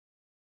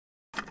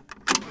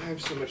I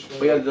have so much fun.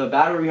 We have the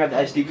battery, we have the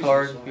SD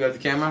card, we have the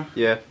camera.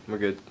 Yeah, we're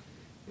good.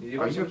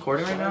 Are you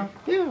recording right now?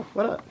 Yeah,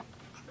 why not?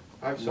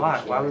 I have so Why?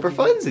 much Why fun. would For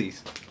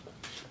funsies.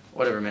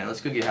 Whatever, man.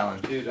 Let's go get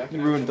Helen. Dude, I can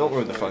Don't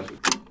ruin the fun.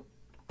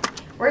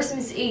 Where's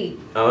Miss E?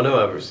 I don't know,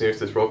 ever since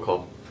this roll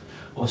call.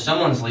 Well,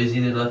 someone's lazy.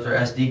 They left their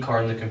SD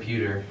card in the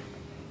computer.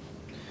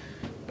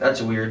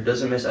 That's weird.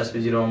 Doesn't Miss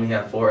Esposito only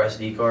have 4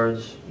 SD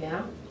cards?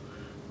 Yeah.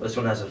 This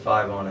one has a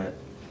 5 on it.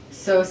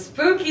 So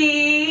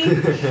spooky!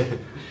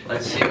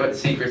 Let's see what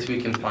secrets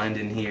we can find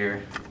in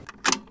here.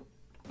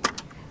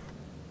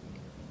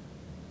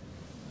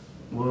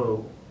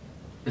 Whoa.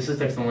 This is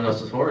like someone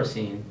else's horror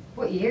scene.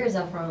 What year is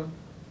that from?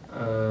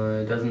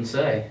 It doesn't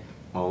say.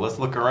 Well, let's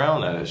look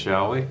around at it,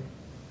 shall we?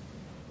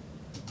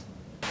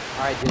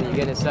 Alright, Jimmy, you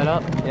getting it set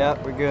up?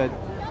 Yep, we're good.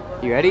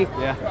 You ready?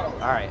 Yeah.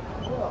 Alright.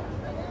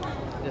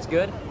 This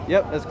good?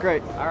 Yep, that's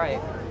great. Alright.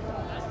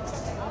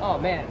 Oh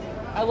man,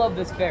 I love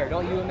this fair,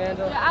 don't you,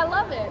 Amanda? Yeah, I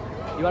love it.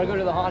 You wanna go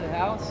to the haunted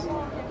house?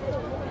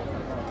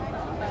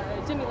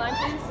 Jimmy, line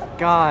please.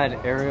 God,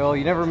 Ariel,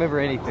 you never remember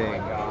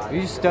anything.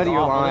 You just study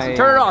your lines.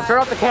 Turn it off, turn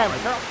off the camera.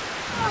 Turn off.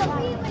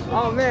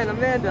 Oh man,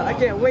 Amanda, I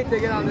can't wait to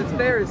get on this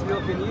Ferris wheel,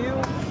 can you?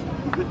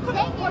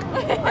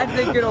 I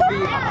think it'll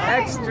be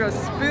extra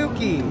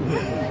spooky.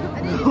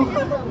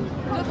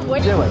 Just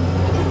wait. Do it.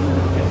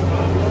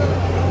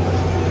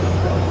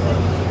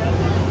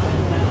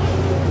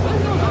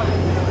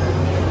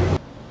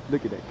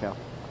 Look at that cow.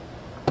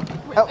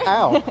 Ow,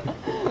 ow.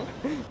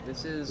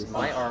 This is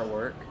my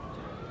artwork.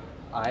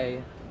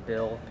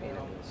 Bill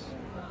painted this.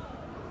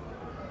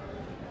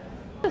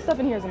 The stuff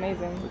in here is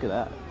amazing. Look at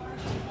that.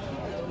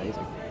 It's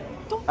amazing.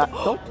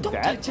 Don't do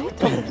that.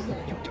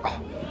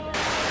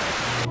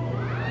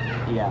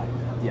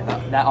 Yeah,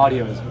 that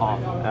audio is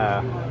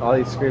awful. All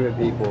these screaming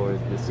people,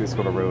 it's just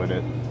gonna ruin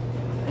it.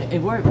 Hey,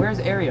 where's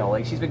Ariel?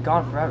 Like, she's been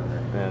gone forever.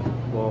 Yeah.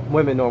 Well,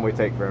 women normally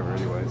take forever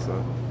anyway,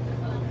 so.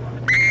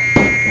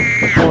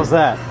 What was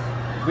that?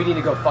 We need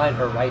to go find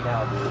her right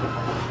now, dude.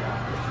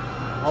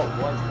 What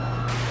was that?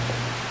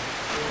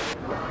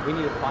 We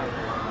need to find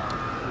her right now.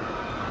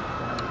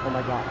 Oh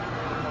my god.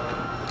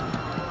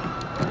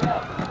 Hurry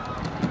up.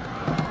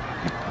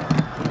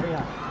 Hurry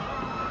up.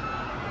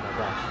 Oh my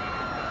gosh.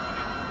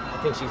 I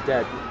think she's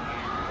dead.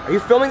 Are you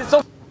filming this?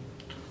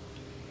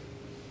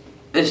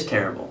 It's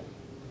terrible.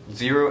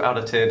 0 out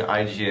of 10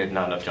 IGN,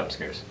 not enough jump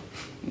scares.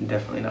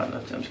 Definitely not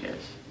enough jump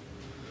scares.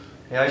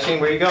 Hey, Aishin,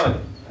 where you going?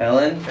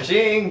 Helen?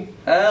 Aishin!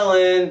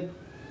 Helen!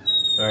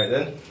 Alright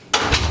then.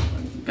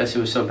 Guess it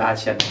was so bad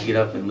she had to get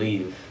up and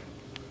leave.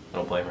 I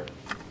don't blame her.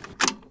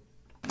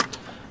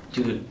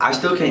 Dude, I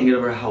still can't get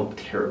over how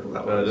terrible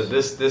that was.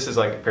 This is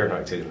like a Paranoid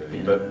Activity movie,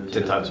 Yeah, but it was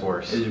 10 really times bad.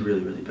 worse. It was really,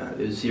 really bad.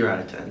 It was 0 out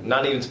of 10.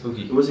 Not even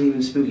spooky. It wasn't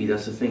even spooky,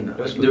 that's the thing though. It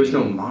was There was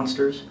spooky. no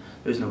monsters,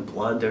 there was no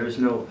blood, there was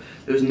nothing.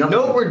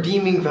 No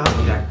redeeming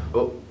value. Jack.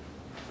 Oh.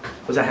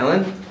 Was that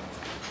Helen?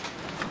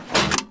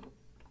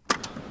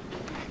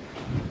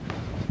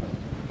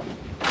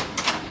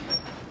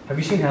 Have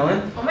you seen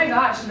Helen? Oh my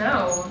gosh,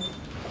 no.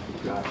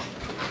 Gosh.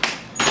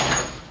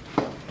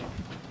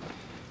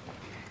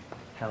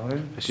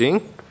 Helen?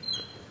 Aishin?